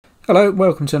Hello,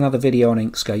 welcome to another video on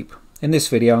Inkscape. In this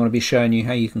video I'm going to be showing you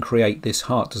how you can create this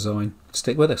heart design.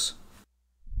 Stick with us.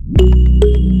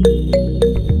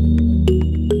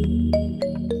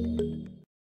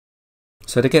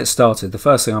 So to get started, the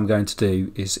first thing I'm going to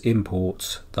do is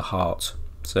import the heart.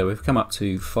 So we've come up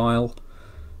to File,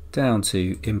 down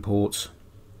to Import,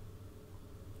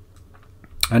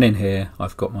 and in here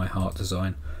I've got my heart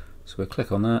design. So we'll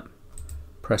click on that,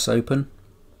 press Open.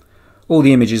 All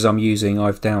the images I'm using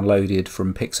I've downloaded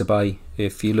from Pixabay.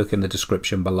 If you look in the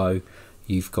description below,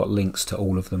 you've got links to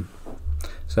all of them.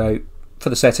 So for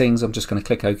the settings, I'm just going to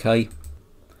click OK,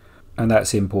 and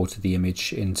that's imported the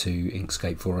image into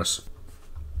Inkscape for us.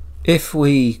 If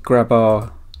we grab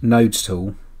our nodes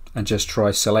tool and just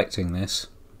try selecting this,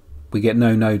 we get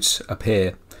no nodes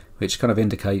appear, which kind of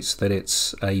indicates that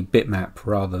it's a bitmap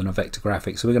rather than a vector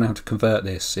graphic. So we're going to have to convert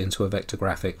this into a vector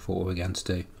graphic for what we're going to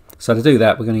do. So to do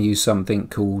that, we're going to use something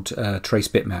called Trace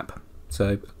Bitmap.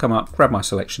 So come up, grab my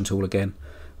selection tool again.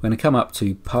 We're going to come up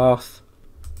to Path,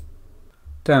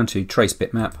 down to Trace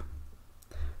Bitmap,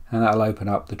 and that'll open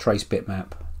up the Trace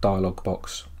Bitmap dialog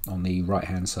box on the right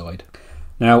hand side.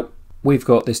 Now we've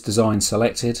got this design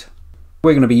selected.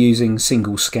 We're going to be using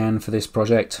single scan for this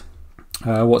project.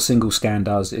 What single scan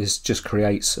does is just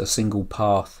creates a single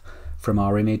path from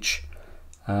our image.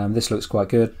 This looks quite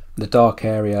good. The dark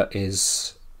area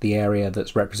is the area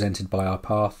that's represented by our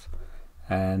path,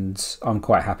 and I'm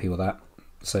quite happy with that.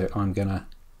 So I'm going to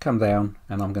come down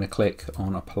and I'm going to click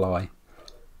on Apply,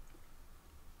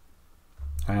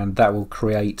 and that will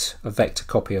create a vector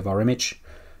copy of our image.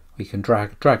 We can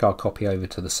drag our copy over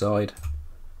to the side,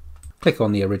 click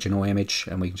on the original image,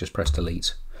 and we can just press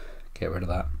delete, get rid of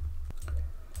that.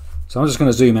 So I'm just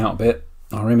going to zoom out a bit.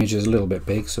 Our image is a little bit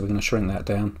big, so we're going to shrink that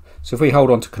down. So if we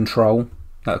hold on to Control,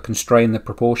 that'll constrain the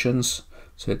proportions,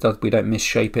 so we don't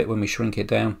misshape it when we shrink it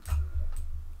down.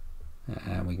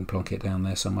 And we can plonk it down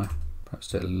there somewhere, perhaps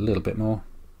do it a little bit more.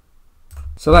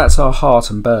 So that's our heart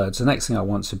and birds. The next thing I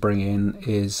want to bring in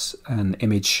is an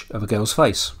image of a girl's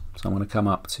face. So I'm going to come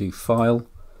up to File,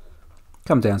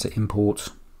 come down to Import,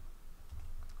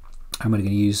 and we're going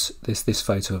to use this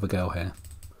photo of a girl here.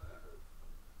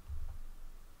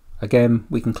 Again,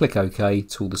 we can click OK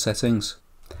to all the settings,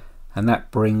 and that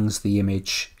brings the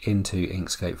image into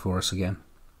Inkscape for us again.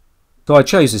 So I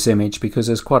chose this image because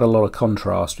there's quite a lot of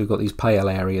contrast. We've got these pale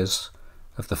areas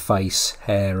of the face,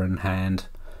 hair and hand,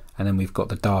 and then we've got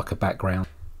the darker background.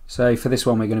 So for this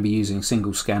one we're going to be using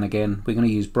single scan again. We're going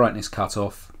to use brightness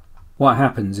cutoff. What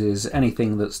happens is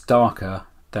anything that's darker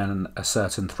than a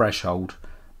certain threshold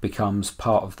becomes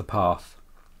part of the path.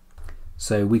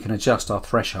 So we can adjust our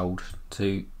threshold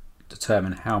to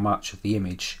determine how much of the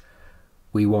image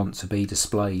we want to be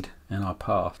displayed in our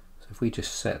path. So if we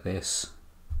just set this,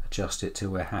 adjust it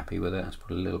till we're happy with it. That's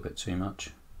probably a little bit too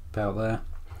much, about there.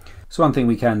 So one thing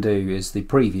we can do is the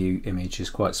preview image is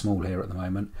quite small here at the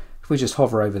moment. If we just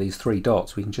hover over these three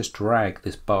dots, we can just drag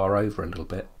this bar over a little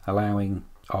bit, allowing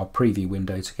our preview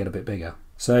window to get a bit bigger.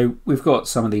 So we've got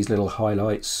some of these little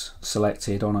highlights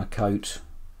selected on our coat,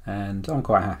 and I'm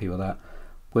quite happy with that.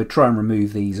 We'll try and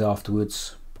remove these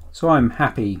afterwards. So I'm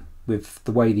happy with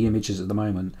the way the image is at the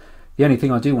moment. The only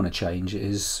thing I do want to change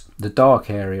is the dark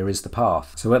area is the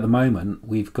path. So at the moment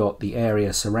we've got the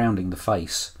area surrounding the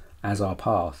face as our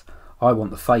path. I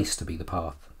want the face to be the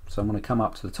path. So I'm going to come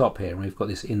up to the top here and we've got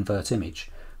this invert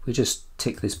image. We just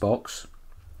tick this box.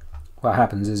 What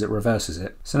happens is it reverses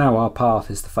it. So now our path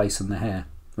is the face and the hair,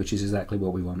 which is exactly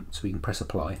what we want. So we can press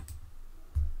Apply.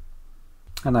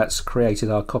 And that's created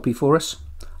our copy for us.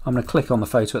 I'm going to click on the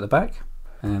photo at the back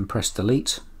and press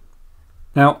Delete.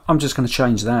 Now I'm just going to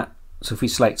change that. So if we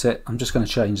select it, I'm just going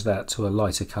to change that to a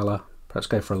lighter colour. Perhaps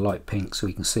go for a light pink so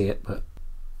we can see it, but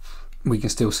we can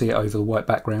still see it over the white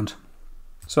background.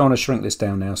 So I want to shrink this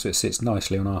down now so it sits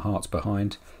nicely on our hearts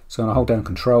behind. So I'm going to hold down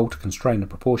Control to constrain the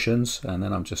proportions, and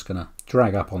then I'm just going to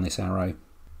drag up on this arrow,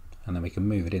 and then we can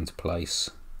move it into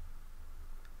place.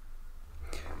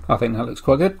 I think that looks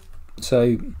quite good.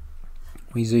 So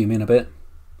we zoom in a bit.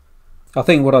 I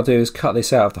think what I'll do is cut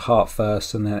this out of the heart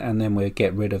first, and then we'll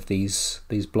get rid of these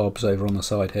blobs over on the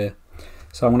side here.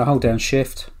 So I'm going to hold down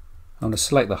Shift, I'm going to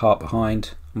select the heart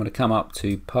behind, I'm going to come up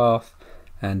to Path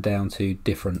and down to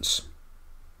Difference.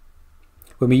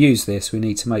 When we use this, we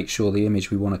need to make sure the image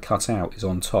we want to cut out is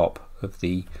on top of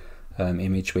the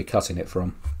image we're cutting it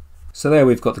from. So there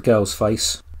we've got the girl's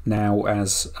face now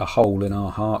as a hole in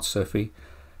our heart. So if we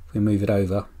move it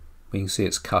over, we can see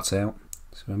it's cut out.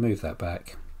 So we'll move that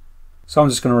back. So I'm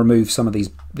just going to remove some of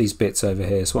these bits over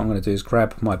here. So what I'm going to do is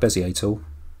grab my Bezier tool,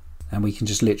 and we can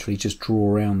just literally just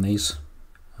draw around these.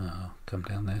 Come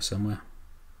down there somewhere.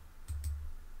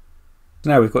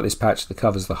 Now we've got this patch that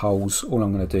covers the holes. All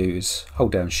I'm going to do is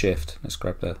hold down Shift. Let's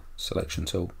grab the selection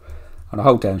tool. And I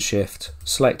hold down Shift,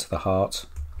 select the heart,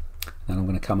 and I'm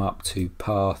going to come up to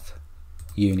Path,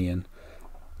 Union,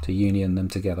 to union them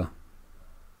together.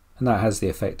 And that has the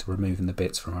effect of removing the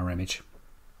bits from our image.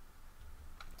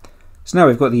 So now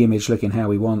we've got the image looking how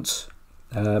we want.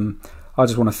 I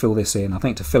just want to fill this in. I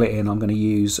think to fill it in I'm going to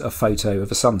use a photo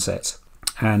of a sunset,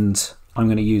 and I'm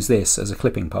going to use this as a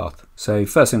clipping path. So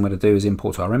first thing I'm going to do is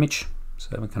import our image. So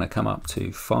we're going to come up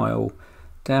to File,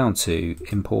 down to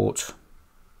Import,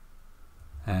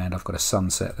 and I've got a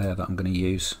sunset there that I'm going to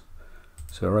use.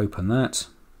 So we'll open that.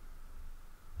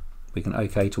 We can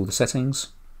OK to all the settings,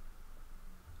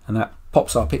 and that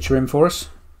pops our picture in for us.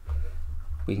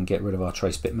 We can get rid of our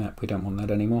Trace Bitmap, we don't want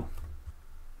that anymore.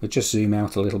 We'll just zoom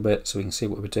out a little bit so we can see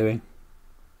what we're doing.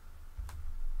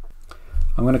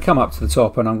 I'm going to come up to the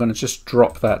top and I'm going to just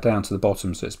drop that down to the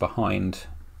bottom so it's behind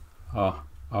our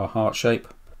heart shape.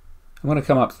 I'm going to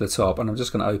come up to the top and I'm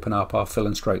just going to open up our fill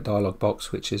and stroke dialog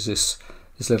box, which is this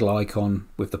little icon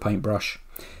with the paintbrush.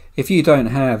 If you don't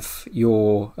have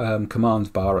your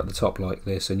command bar at the top like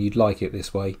this and you'd like it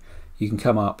this way, you can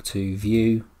come up to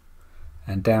View,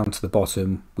 and down to the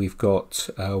bottom we've got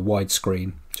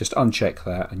widescreen. Just uncheck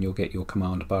that and you'll get your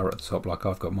command bar at the top like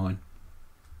I've got mine.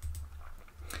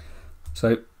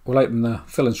 So we'll open the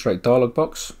fill and stroke dialog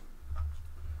box,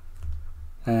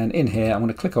 and in here I'm going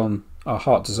to click on our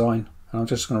heart design, and I'm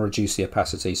just going to reduce the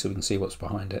opacity so we can see what's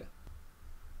behind it.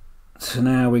 So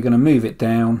now we're going to move it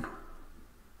down.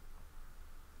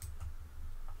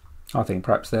 I think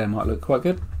perhaps there might look quite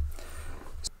good.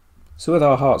 So with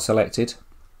our heart selected,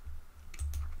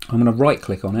 I'm going to right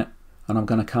click on it and I'm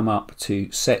going to come up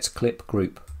to Set Clip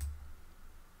Group.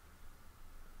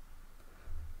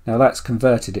 Now that's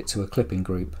converted it to a clipping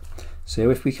group.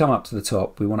 So if we come up to the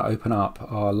top, we want to open up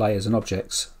our Layers and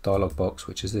Objects dialog box,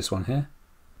 which is this one here.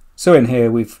 So in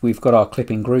here we've got our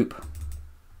clipping group.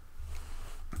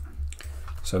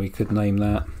 So we could name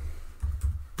that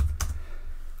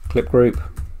Clip Group.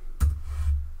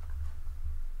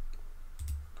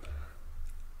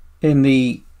 In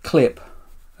the clip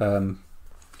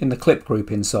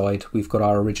group inside, we've got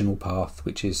our original path,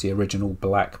 which is the original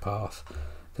black path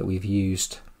that we've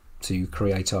used to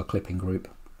create our clipping group.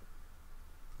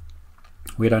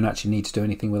 We don't actually need to do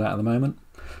anything with that at the moment,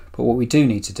 but what we do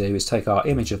need to do is take our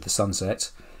image of the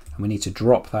sunset and we need to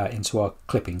drop that into our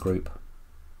clipping group.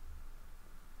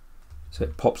 So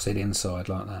it pops it inside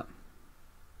like that.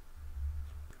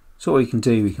 So what we can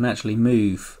do, we can actually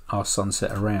move our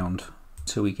sunset around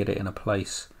until we get it in a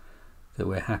place that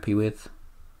we're happy with.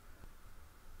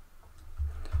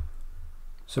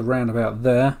 So round about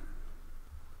there.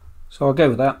 So I'll go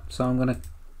with that. So I'm going to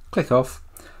click off.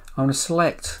 I'm going to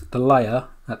select the layer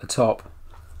at the top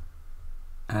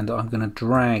and I'm going to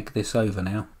drag this over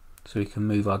now so we can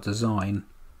move our design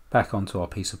back onto our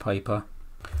piece of paper.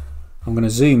 I'm going to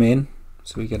zoom in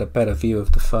so we get a better view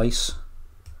of the face.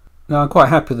 Now I'm quite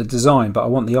happy with the design, but I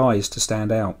want the eyes to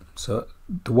stand out. So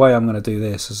the way I'm going to do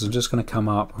this is I'm just going to come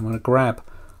up, I'm going to grab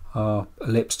our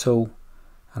ellipse tool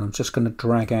and I'm just going to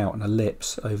drag out an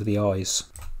ellipse over the eyes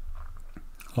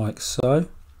like so.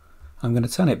 I'm going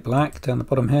to turn it black down the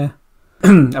bottom here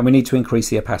and we need to increase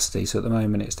the opacity, so at the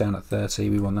moment it's down at 30,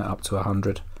 we want that up to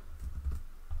 100.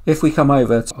 If we come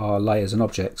over to our Layers and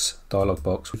Objects dialog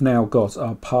box, we've now got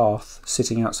our path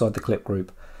sitting outside the clip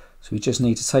group. So we just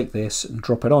need to take this and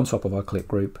drop it on top of our clip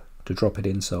group to drop it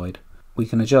inside. We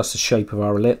can adjust the shape of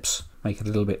our ellipse, make it a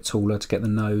little bit taller to get the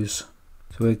nose.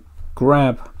 So we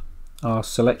grab our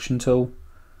selection tool,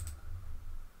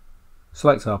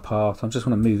 select our path. I just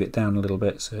want to move it down a little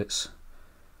bit so it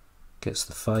gets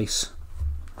the face.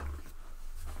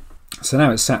 So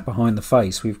now it's sat behind the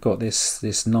face. We've got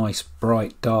this nice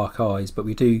bright dark eyes, but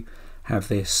we do have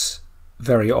this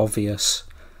very obvious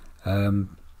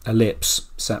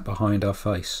ellipse sat behind our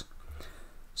face.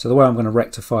 So the way I'm going to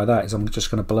rectify that is I'm just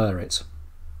going to blur it.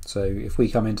 So if we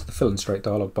come into the fill and stroke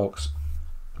dialog box,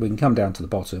 we can come down to the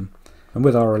bottom, and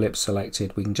with our ellipse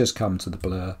selected we can just come to the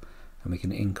blur and we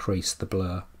can increase the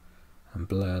blur and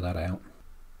blur that out.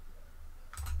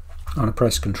 I'm going to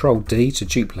press Ctrl D to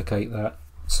duplicate that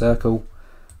circle,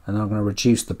 and then I'm going to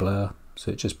reduce the blur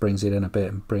so it just brings it in a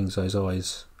bit and brings those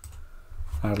eyes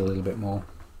out a little bit more,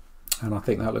 and I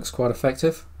think that looks quite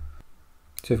effective.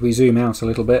 So if we zoom out a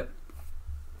little bit,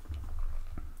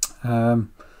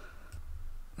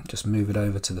 just move it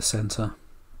over to the center.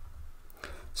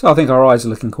 So I think our eyes are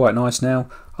looking quite nice now.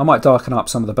 I might darken up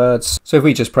some of the birds. So if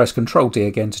we just press Ctrl D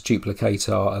again to duplicate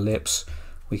our ellipse,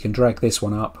 we can drag this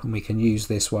one up and we can use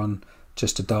this one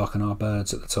just to darken our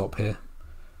birds at the top here.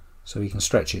 So we can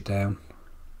stretch it down.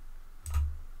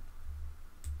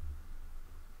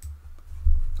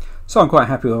 So I'm quite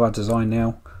happy with our design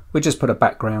now. We just put a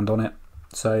background on it.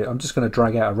 So I'm just going to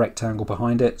drag out a rectangle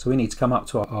behind it. So we need to come up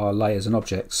to our layers and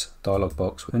objects dialog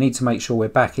box. We need to make sure we're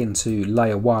back into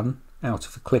layer 1 out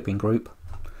of the clipping group.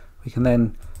 We can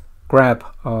then grab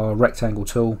our rectangle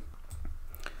tool.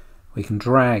 We can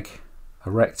drag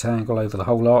a rectangle over the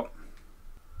whole lot,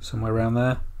 somewhere around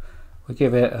there. We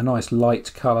give it a nice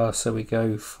light colour, so we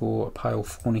go for a pale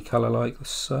fawny colour like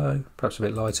so, perhaps a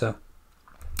bit lighter.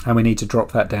 And we need to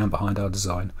drop that down behind our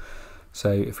design.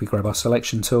 So if we grab our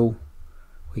selection tool,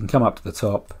 we can come up to the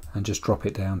top and just drop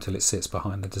it down till it sits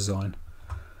behind the design.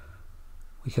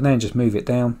 We can then just move it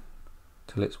down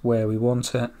till it's where we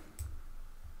want it.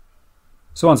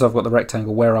 So once I've got the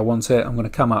rectangle where I want it, I'm going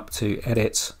to come up to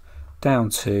Edit, down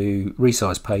to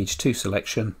Resize Page to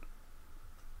Selection,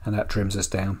 and that trims us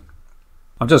down.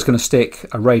 I'm just going to stick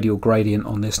a radial gradient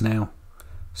on this now.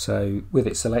 So with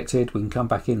it selected, we can come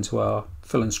back into our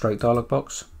Fill and Stroke dialog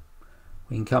box.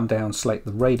 We can come down, select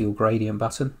the radial gradient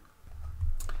button.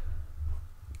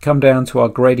 Come down to our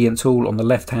gradient tool on the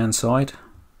left hand side,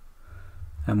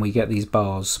 and we get these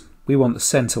bars. We want the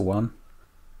center one.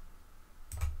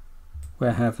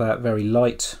 We'll have that very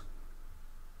light,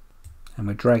 and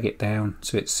we drag it down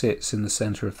so it sits in the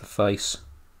center of the face.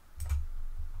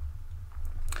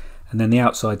 And then the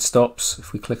outside stops.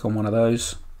 If we click on one of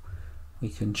those, we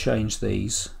can change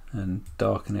these and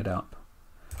darken it up.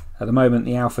 At the moment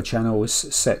the alpha channel is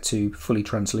set to fully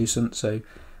translucent, so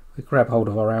we grab hold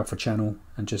of our alpha channel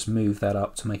and just move that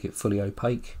up to make it fully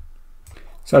opaque.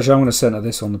 So actually I'm going to center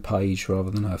this on the page rather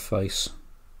than her face.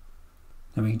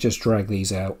 And we can just drag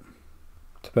these out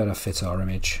to better fit our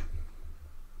image.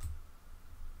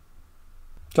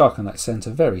 Darken that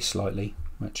center very slightly.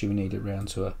 Actually we need it round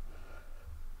to a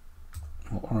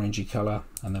more orangey colour,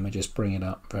 and then we just bring it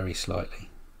up very slightly.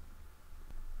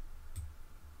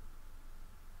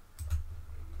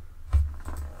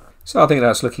 So I think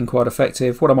that's looking quite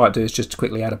effective. What I might do is just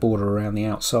quickly add a border around the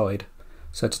outside.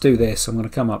 So to do this, I'm going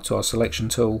to come up to our selection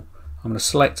tool. I'm going to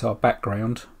select our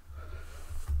background.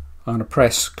 I'm going to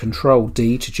press Ctrl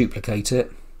D to duplicate it.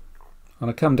 I'm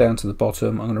going to come down to the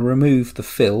bottom. I'm going to remove the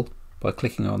fill by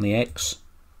clicking on the X.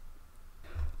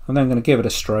 I'm then going to give it a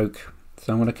stroke.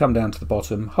 So I'm going to come down to the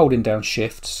bottom, holding down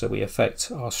Shift so we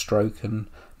affect our stroke and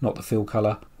not the fill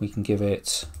colour. We can give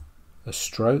it a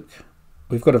stroke.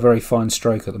 We've got a very fine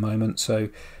stroke at the moment, so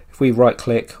if we right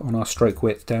click on our stroke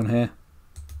width down here,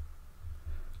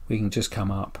 we can just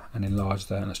come up and enlarge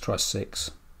that, and let's try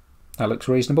 6. That looks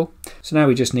reasonable. So now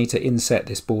we just need to inset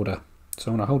this border.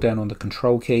 So I'm going to hold down on the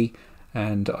Control key,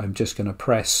 and I'm just going to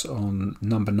press on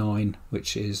number 9,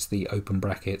 which is the open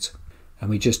bracket, and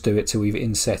we just do it till we've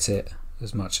inset it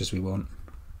as much as we want.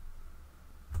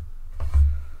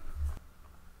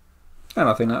 And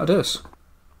I think that'll do us.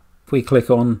 If we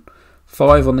click on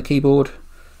 5 on the keyboard,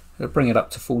 it'll bring it up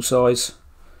to full size.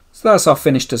 So that's our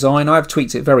finished design. I've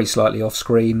tweaked it very slightly off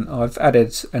screen. I've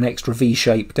added an extra V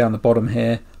shape down the bottom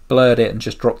here, blurred it and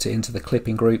just dropped it into the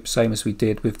clipping group, same as we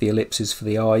did with the ellipses for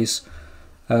the eyes.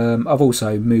 I've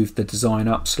also moved the design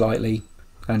up slightly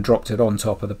and dropped it on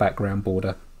top of the background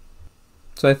border.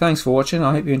 So thanks for watching,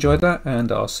 I hope you enjoyed that,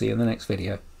 and I'll see you in the next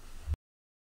video.